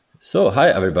Hi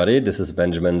everybody. This is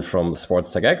Benjamin from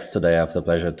Sports50. Today I have the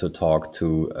pleasure to talk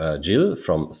to Jill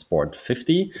from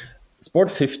Sport50.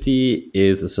 Sport50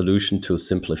 is a solution to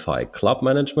simplify club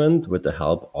management with the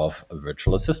help of a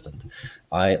virtual assistant.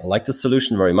 I like this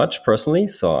solution very much personally,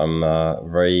 so I'm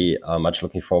very much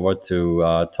looking forward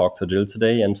to talk to Jill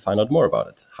today and find out more about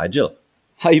it. Hi, Jill.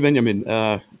 Hi, Benjamin.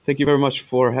 Thank you very much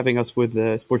for having us with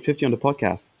Sport50 on the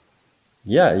podcast.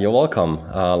 Yeah, you're welcome.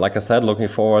 Like I said, looking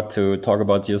forward to talk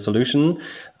about your solution.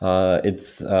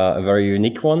 It's a very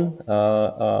unique one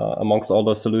amongst all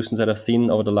the solutions that I've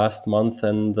seen over the last month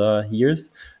and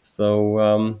years.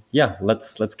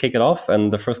 Let's kick it off.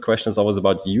 And the first question is always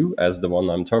about you as the one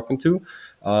I'm talking to.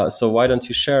 So why don't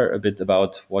you share a bit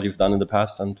about what you've done in the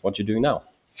past and what you're doing now?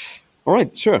 All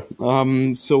right, sure.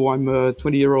 So I'm a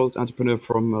 20-year-old entrepreneur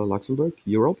from Luxembourg,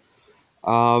 Europe.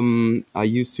 I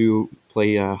used to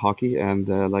play hockey, and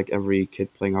like every kid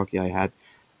playing hockey, I had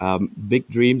big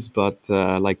dreams. But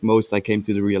like most, I came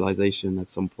to the realization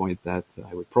at some point that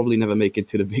I would probably never make it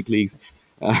to the big leagues.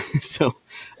 So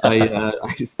I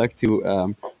stuck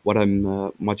to what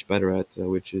I'm much better at,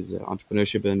 which is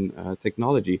entrepreneurship and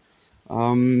technology.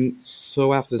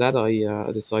 So after that,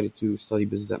 I decided to study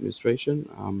business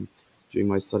administration. During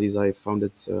my studies, I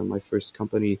founded my first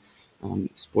company,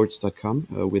 Sports.com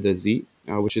with a Z,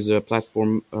 which is a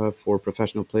platform for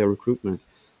professional player recruitment.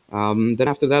 Then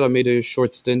after that, I made a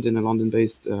short stint in a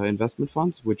London-based investment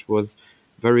fund, which was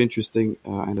very interesting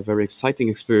and a very exciting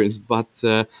experience. But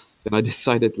then I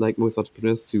decided, like most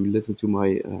entrepreneurs, to listen to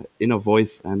my inner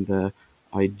voice, and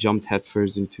I jumped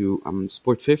headfirst into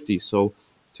Sport50. So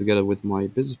together with my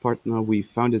business partner, we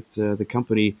founded the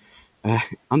company uh,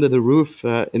 under the roof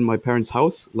in my parents'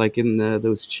 house, like in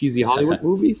those cheesy Hollywood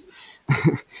movies,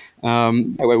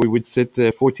 where we would sit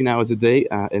 14 hours a day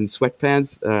in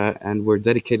sweatpants, and we're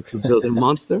dedicated to build a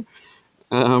monster.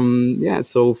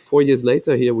 So 4 years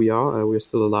later, here we are. We're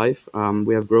still alive.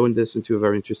 We have grown this into a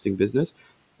very interesting business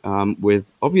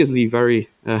with obviously very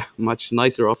much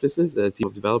nicer offices, a team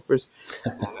of developers,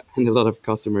 and a lot of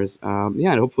customers. And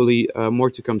hopefully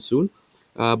more to come soon.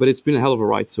 But it's been a hell of a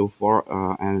ride so far,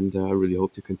 and really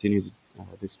hope to continue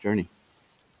this journey.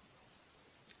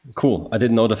 Cool. I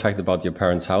didn't know the fact about your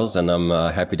parents' house, and I'm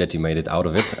happy that you made it out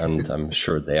of it, and I'm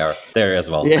sure they are there as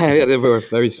well. Yeah, they were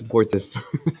very supportive.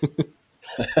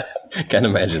 Can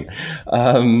imagine.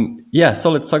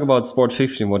 So let's talk about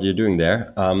Sport50 and what you're doing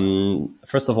there.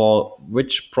 First of all,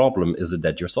 which problem is it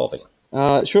that you're solving?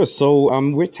 Sure. So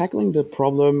we're tackling the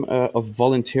problem of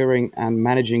volunteering and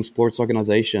managing sports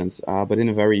organizations, but in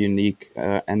a very unique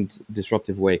and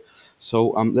disruptive way. So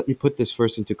let me put this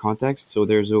first into context. So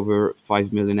there's over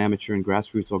 5 million amateur and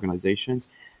grassroots organizations.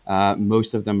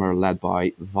 Most of them are led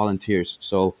by volunteers.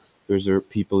 So those are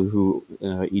people who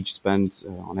each spend,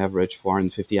 on average,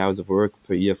 450 hours of work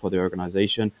per year for the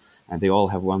organization. And they all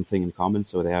have one thing in common.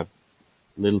 So they have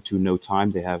little to no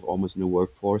time. They have almost no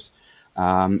workforce.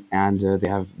 And they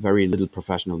have very little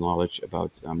professional knowledge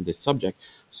about this subject.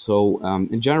 So,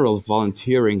 in general,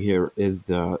 volunteering here is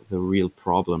the real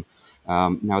problem.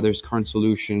 Now, there's current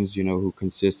solutions, who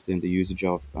consist in the usage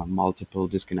of multiple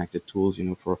disconnected tools,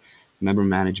 for member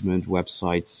management,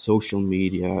 websites, social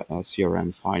media,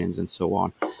 CRM, finance, and so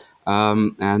on.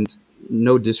 And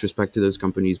no disrespect to those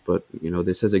companies, but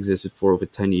this has existed for over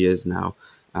 10 years now.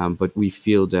 But we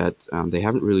feel that they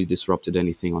haven't really disrupted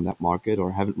anything on that market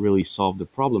or haven't really solved the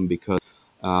problem because,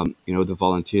 the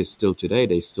volunteers still today,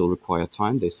 they still require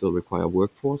time, they still require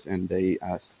workforce, and they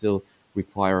still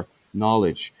require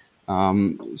knowledge.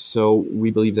 So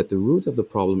we believe that the root of the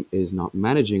problem is not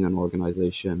managing an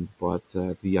organization, but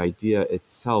the idea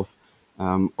itself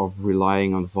of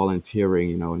relying on volunteering,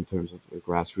 in terms of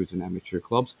grassroots and amateur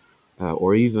clubs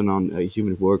or even on a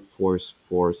human workforce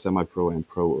for semi-pro and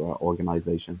pro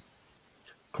organizations.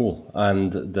 Cool.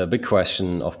 And the big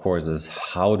question, of course, is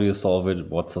how do you solve it?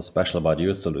 What's so special about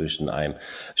your solution? I'm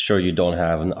sure you don't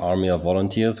have an army of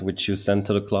volunteers which you send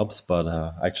to the clubs, but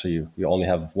actually you only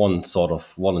have one sort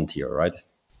of volunteer, right?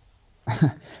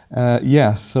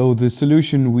 So the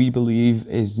solution we believe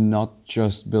is not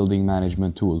just building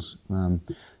management tools.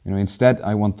 Instead,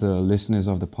 I want the listeners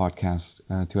of the podcast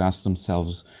to ask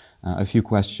themselves a few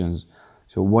questions.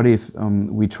 So what if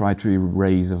we try to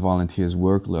raise a volunteer's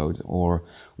workload? Or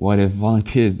what if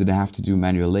volunteers didn't have to do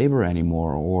manual labor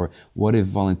anymore? Or what if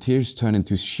volunteers turn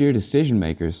into sheer decision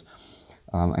makers?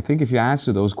 I think if you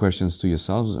answer those questions to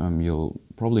yourselves, you'll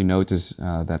probably notice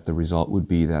that the result would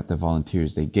be that the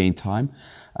volunteers, they gain time,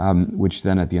 which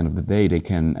then at the end of the day, they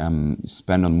can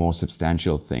spend on more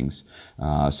substantial things.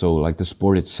 So like the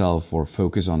sport itself, or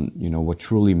focus on, what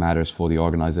truly matters for the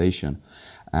organization.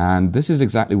 And this is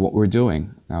exactly what we're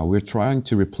doing. We're trying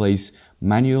to replace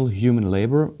manual human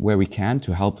labor where we can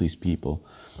to help these people.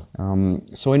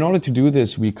 So in order to do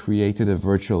this, we created a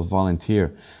virtual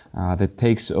volunteer that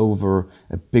takes over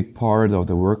a big part of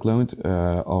the workload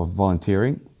of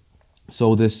volunteering.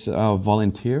 So this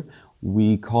volunteer,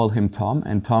 we call him Tom,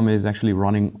 and Tom is actually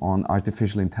running on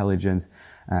artificial intelligence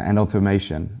and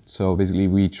automation. So basically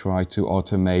we try to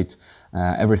automate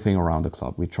everything around the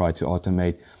club. We try to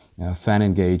automate fan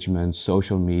engagement,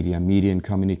 social media, media and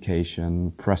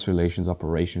communication, press relations,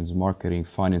 operations, marketing,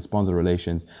 finance, sponsor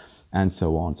relations, and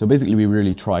so on. So basically we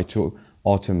really try to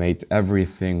automate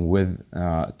everything with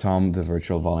Tom, the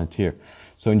virtual volunteer.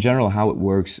 So in general, how it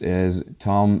works is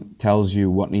Tom tells you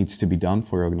what needs to be done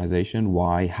for your organization,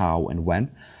 why, how, and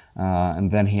when. And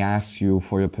then he asks you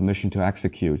for your permission to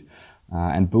execute.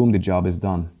 And boom, the job is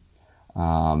done.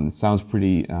 Sounds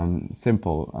pretty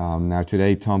simple. Now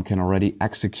today, Tom can already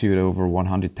execute over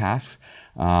 100 tasks.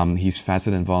 He's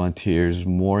faster than volunteers,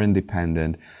 more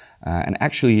independent. And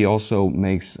actually, he also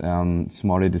makes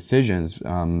smarter decisions,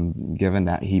 given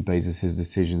that he bases his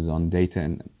decisions on data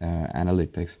and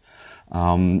analytics.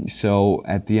 So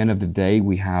at the end of the day,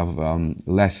 we have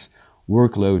less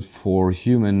workload for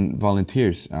human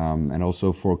volunteers and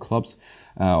also for clubs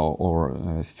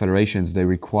or federations. They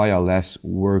require less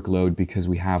workload because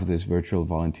we have this virtual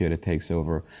volunteer that takes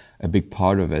over a big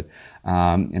part of it.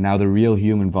 And now the real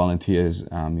human volunteers,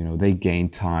 they gain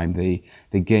time, they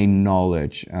gain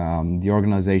knowledge. The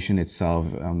organization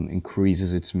itself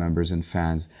increases its members and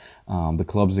fans. The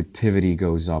club's activity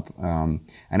goes up, and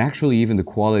actually even the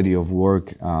quality of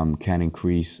work can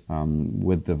increase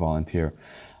with the volunteer.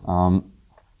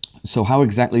 So how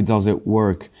exactly does it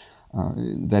work?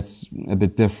 That's a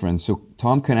bit different. So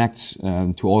Tom connects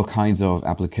to all kinds of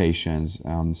applications.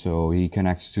 So he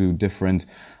connects to different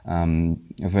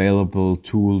available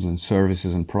tools and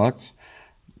services and products.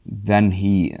 Then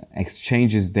he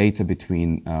exchanges data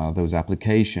between those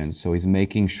applications. So he's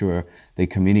making sure they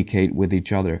communicate with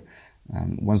each other.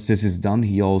 Once this is done,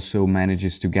 he also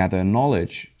manages to gather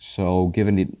knowledge. So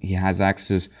given that he has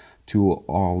access to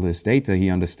all this data, he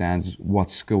understands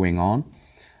what's going on.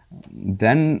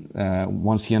 Then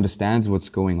once he understands what's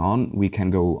going on, we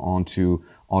can go on to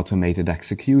automated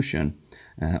execution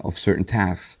of certain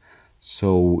tasks.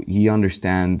 So he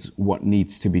understands what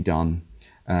needs to be done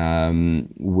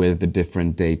with the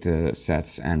different data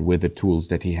sets and with the tools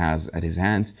that he has at his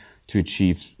hands to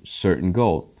achieve certain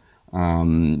goal.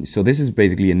 So this is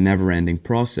basically a never-ending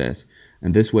process.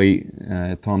 And this way,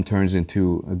 Tom turns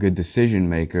into a good decision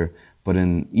maker, but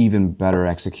an even better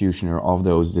executioner of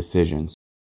those decisions.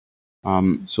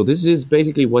 So this is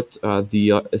basically what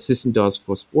the assistant does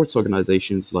for sports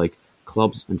organizations like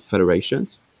clubs and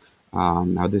federations.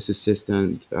 Now this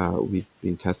assistant, we've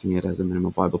been testing it as a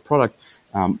minimum viable product,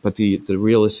 but the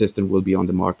real assistant will be on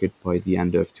the market by the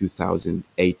end of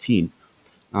 2018.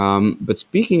 But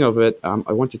speaking of it,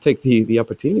 I want to take the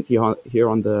opportunity here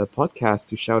on the podcast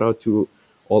to shout out to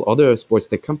all other sports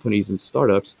tech companies and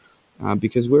startups,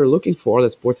 because we're looking for other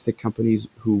sports tech companies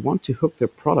who want to hook their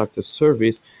product or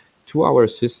service to our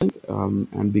assistant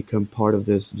and become part of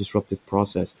this disruptive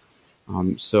process.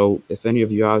 So if any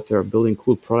of you out there are building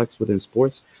cool products within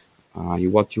sports, you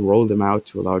want to roll them out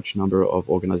to a large number of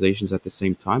organizations at the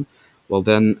same time, well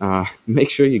then make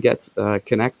sure you get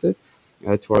connected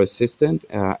to our assistant,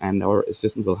 and our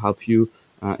assistant will help you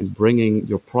in bringing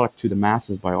your product to the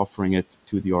masses by offering it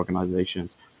to the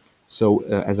organizations. So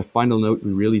as a final note,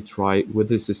 we really try with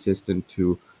this assistant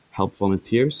to help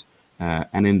volunteers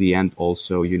and in the end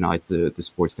also unite the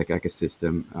sports tech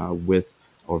ecosystem with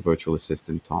our virtual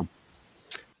assistant, Tom.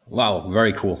 Wow,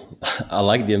 very cool. I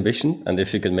like the ambition. And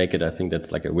if you can make it, I think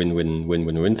that's like a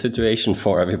win-win situation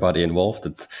for everybody involved.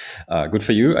 It's good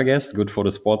for you, I guess, good for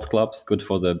the sports clubs, good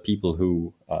for the people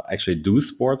who actually do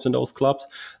sports in those clubs.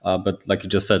 But like you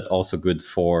just said, also good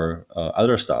for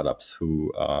other startups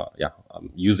who,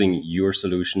 using your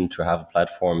solution to have a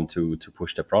platform to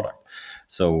push their product.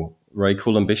 So very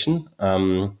cool ambition.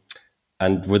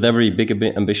 And with every big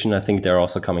ambition, I think there are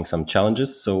also coming some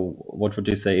challenges. So what would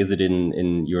you say is it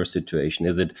in your situation?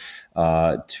 Is it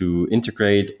to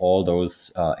integrate all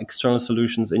those external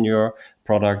solutions in your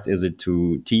product? Is it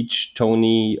to teach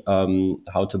Tony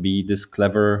how to be this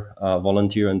clever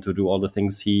volunteer and to do all the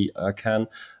things he can?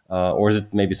 Or is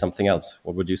it maybe something else?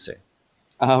 What would you say?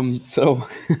 So,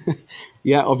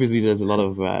 yeah, obviously there's a lot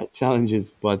of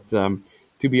challenges, but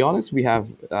to be honest, we have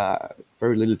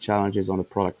very little challenges on the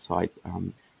product side.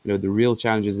 The real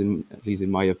challenges, at least in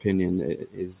my opinion,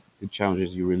 is the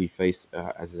challenges you really face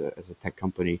as a tech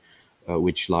company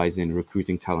which lies in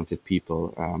recruiting talented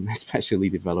people, especially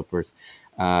developers.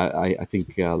 I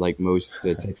think, like most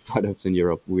tech startups in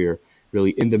Europe, we're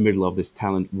really in the middle of this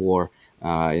talent war,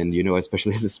 and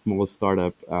especially as a small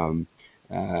startup.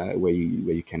 Where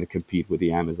you kind of compete with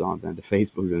the Amazons and the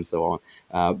Facebooks and so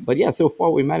on. But yeah, so far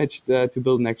we managed to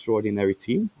build an extraordinary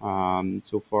team.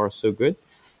 So far, so good.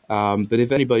 But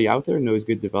if anybody out there knows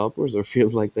good developers or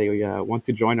feels like they want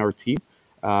to join our team,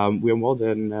 we are more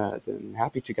than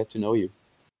happy to get to know you.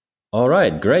 All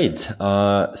right, great.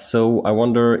 So I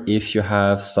wonder if you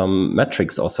have some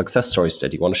metrics or success stories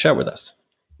that you want to share with us.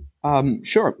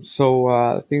 Sure.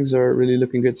 So things are really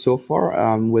looking good so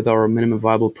far with our minimum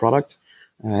viable product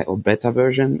or beta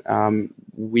version.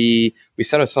 We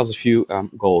set ourselves a few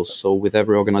goals. So with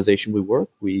every organization we work,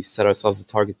 we set ourselves a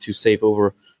target to save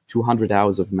over 200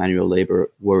 hours of manual labor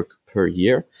work per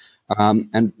year.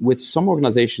 And with some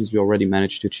organizations, we already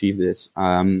managed to achieve this.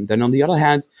 Then on the other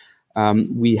hand,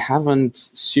 we haven't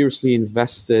seriously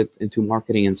invested into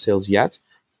marketing and sales yet.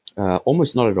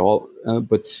 Almost not at all,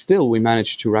 but still we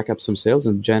managed to rack up some sales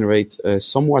and generate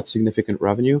somewhat significant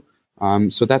revenue.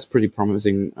 So that's pretty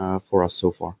promising for us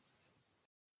so far.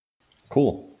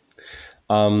 Cool.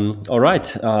 All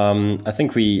right. I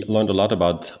think we learned a lot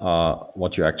about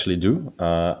what you actually do.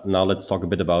 Now let's talk a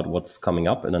bit about what's coming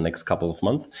up in the next couple of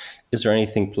months. Is there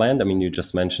anything planned? I mean, you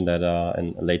just mentioned that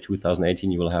in late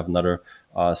 2018 you will have another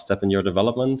step in your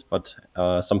development, but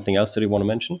something else that you want to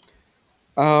mention?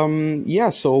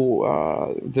 So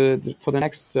for the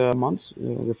next months,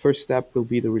 the first step will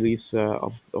be the release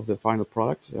of the final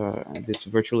product, this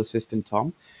virtual assistant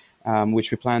Tom,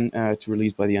 which we plan to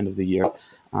release by the end of the year.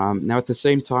 Now, at the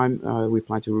same time, we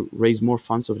plan to raise more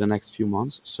funds over the next few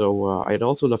months. So I'd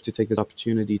also love to take this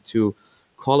opportunity to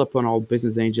call upon all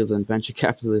business angels and venture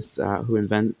capitalists who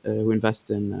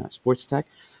invest in sports tech.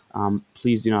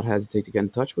 Please do not hesitate to get in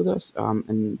touch with us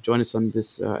and join us on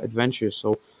this adventure.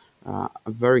 So I'm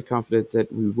very confident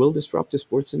that we will disrupt the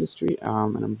sports industry,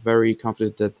 and I'm very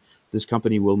confident that this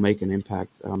company will make an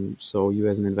impact. So you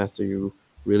as an investor, you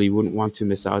really wouldn't want to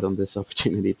miss out on this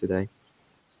opportunity today.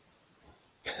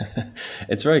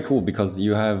 It's very cool because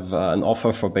you have an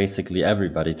offer for basically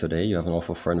everybody today. You have an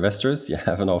offer for investors, you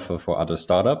have an offer for other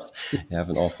startups, you have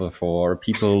an offer for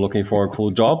people looking for a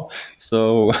cool job.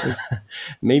 So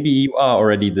maybe you are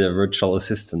already the virtual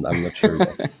assistant. I'm not sure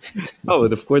yet. Oh,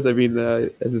 but of course, I mean,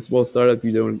 as a small startup,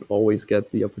 you don't always get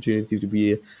the opportunity to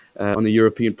be on a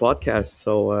European podcast.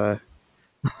 So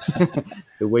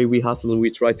the way we hustle, we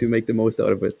try to make the most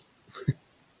out of it.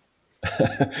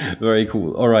 Very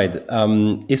cool. All right.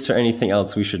 Is there anything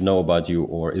else we should know about you,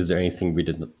 or is there anything we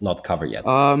did not cover yet?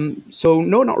 So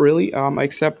no, not really.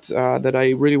 Except that I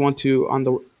really want to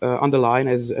underline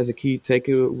as a key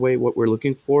takeaway what we're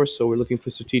looking for. So we're looking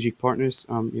for strategic partners,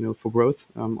 for growth,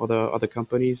 other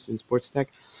companies in sports tech.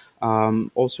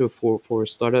 Also for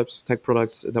startups, tech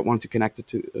products that want to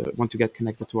get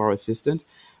connected to our assistant,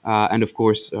 and of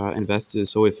course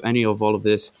investors. So if any of all of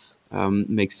this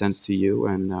makes sense to you,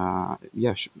 and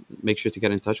make sure to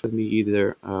get in touch with me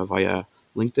either via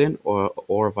LinkedIn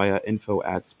or via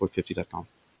info@sport50.com.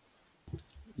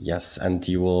 Yes, and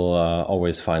you will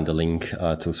always find the link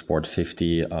to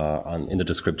Sport50 in the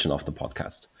description of the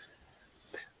podcast.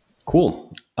 Cool.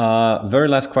 Very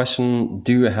last question.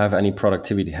 Do you have any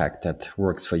productivity hack that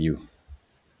works for you?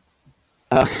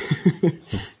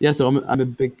 Yeah, so I'm a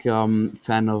big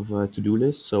fan of to-do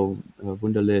lists. So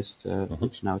Wunderlist,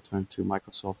 which now turned to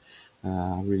Microsoft.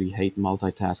 I really hate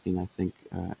multitasking. I think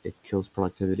it kills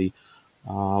productivity.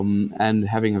 And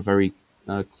having a very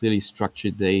clearly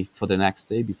structured day for the next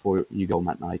day before you go home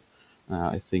at night.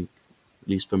 I think, at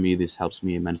least for me, this helps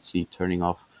me immensely turning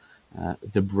off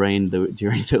the brain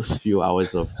during those few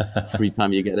hours of free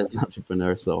time you get as an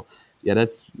entrepreneur. So yeah,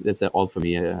 that's all for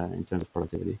me in terms of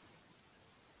productivity.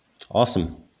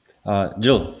 Awesome.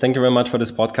 Jill, thank you very much for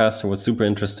this podcast. It was super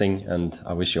interesting, and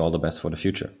I wish you all the best for the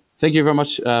future. Thank you very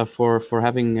much for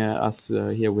having us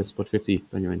here with Sport50,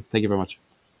 Benjamin. Thank you very much.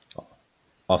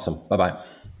 Awesome. Bye-bye.